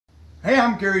Hey,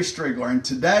 I'm Gary Striegler, and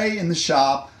today in the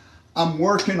shop I'm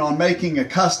working on making a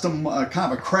custom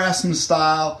kind of a craftsman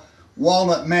style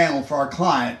walnut mantle for our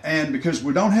client. And because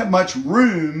we don't have much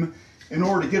room in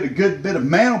order to get a good bit of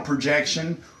mantle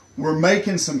projection, we're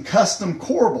making some custom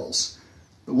corbels.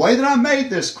 The way that I made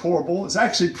this corbel is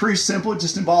actually pretty simple. It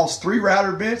just involves 3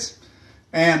 router bits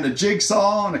and a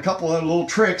jigsaw and a couple of little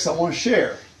tricks I want to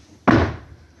share.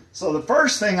 So the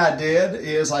first thing I did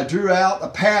is I drew out a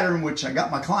pattern which I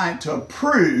got my client to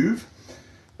approve.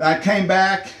 I came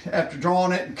back after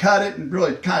drawing it and cut it and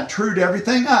really kind of trued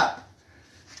everything up.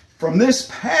 From this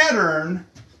pattern,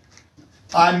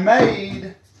 I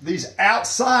made these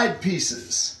outside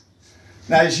pieces.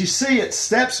 Now, as you see, it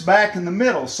steps back in the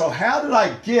middle. So how did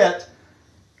I get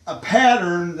a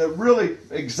pattern that really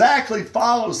exactly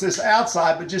follows this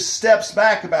outside but just steps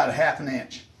back about a ½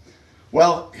 inch?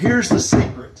 Well, here's the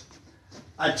secret.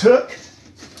 I took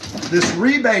this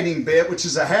rebating bit, which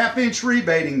is a ½ inch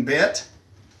rebating bit,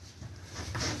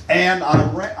 and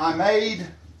I made,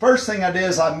 first thing I did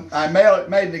is I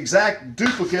made an exact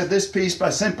duplicate of this piece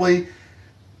by simply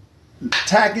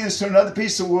tacking this to another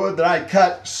piece of wood that I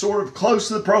cut sort of close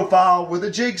to the profile with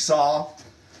a jigsaw.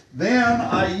 Then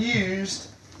I used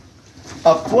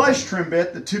a flush trim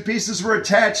bit. The 2 pieces were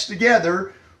attached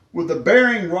together with the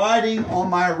bearing riding on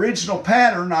my original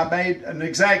pattern. I made an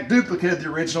exact duplicate of the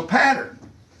original pattern.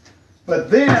 But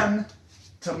then,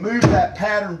 to move that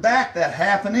pattern back that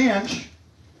 ½ inch,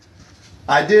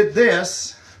 I did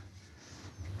this.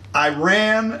 I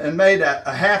ran and made a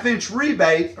 ½ inch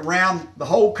rebate around the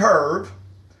whole curve.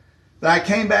 Then I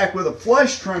came back with a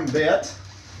flush trim bit,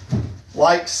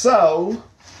 like so.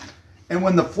 And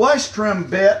when the flush trim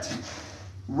bit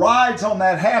rides on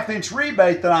that ½ inch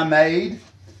rebate that I made,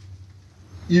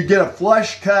 you get a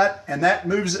flush cut, and that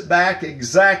moves it back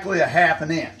exactly a ½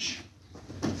 inch.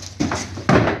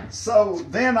 So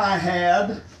then I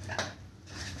had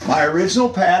my original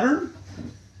pattern,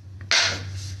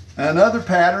 another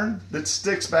pattern that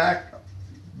sticks back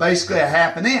basically a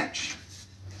 ½ inch.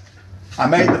 I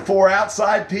made the 4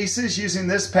 outside pieces using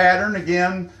this pattern,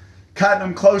 again cutting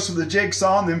them close with the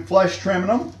jigsaw and then flush trimming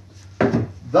them.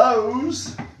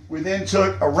 Those we then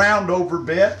took a round over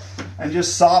bit and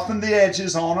just softened the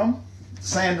edges on them,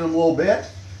 sanded them a little bit.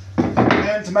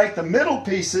 Then to make the middle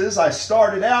pieces, I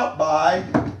started out by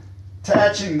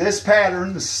attaching this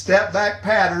pattern, the step back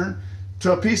pattern,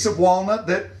 to a piece of walnut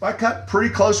that I cut pretty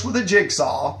close with a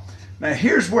jigsaw. Now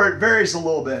here's where it varies a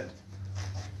little bit.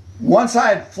 Once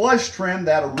I had flush trimmed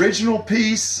that original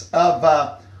piece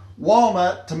of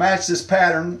walnut to match this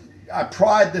pattern, I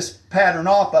pried this pattern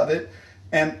off of it.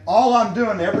 And all I'm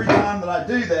doing every time that I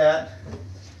do that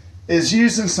is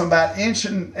using some about 1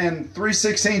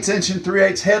 3/16 inch and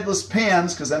 3/8 headless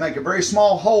pins, because they make a very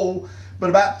small hole, but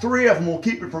about 3 of them will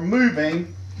keep it from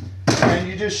moving. And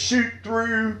you just shoot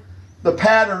through the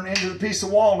pattern into the piece of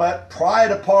walnut, pry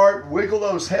it apart, wiggle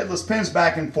those headless pins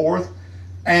back and forth,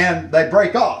 and they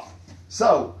break off.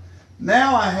 So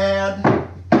now I had,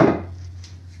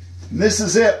 this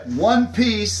is it, one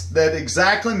piece that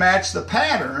exactly matched the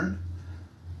pattern.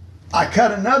 I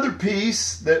cut another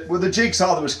piece that with a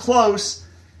jigsaw that was close,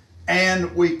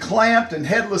 and we clamped and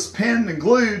headless pinned and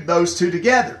glued those 2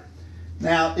 together.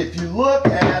 Now, if you look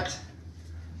at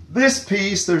this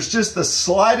piece, there's just the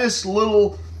slightest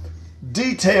little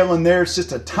detail in there. It's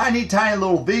just a tiny, tiny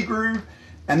little V-groove,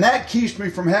 and that keeps me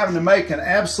from having to make an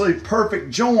absolutely perfect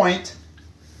joint,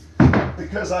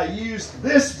 because I used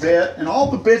this bit, and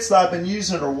all the bits that I've been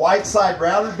using are white side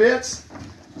router bits.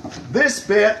 This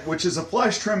bit, which is a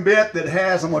flush trim bit that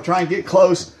has, I'm going to try and get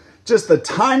close, just the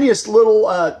tiniest little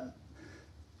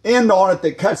end on it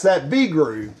that cuts that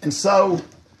V-groove. And so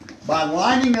by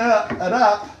lining it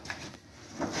up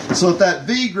so that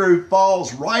V-groove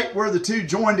falls right where the 2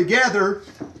 join together,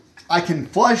 I can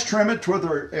flush trim it to where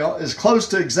they're as close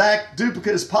to exact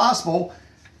duplicate as possible.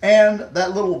 And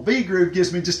that little V-groove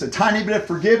gives me just a tiny bit of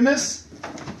forgiveness.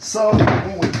 So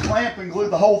when we clamp and glue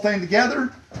the whole thing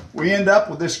together, we end up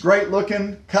with this great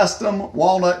looking custom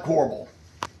walnut corbel.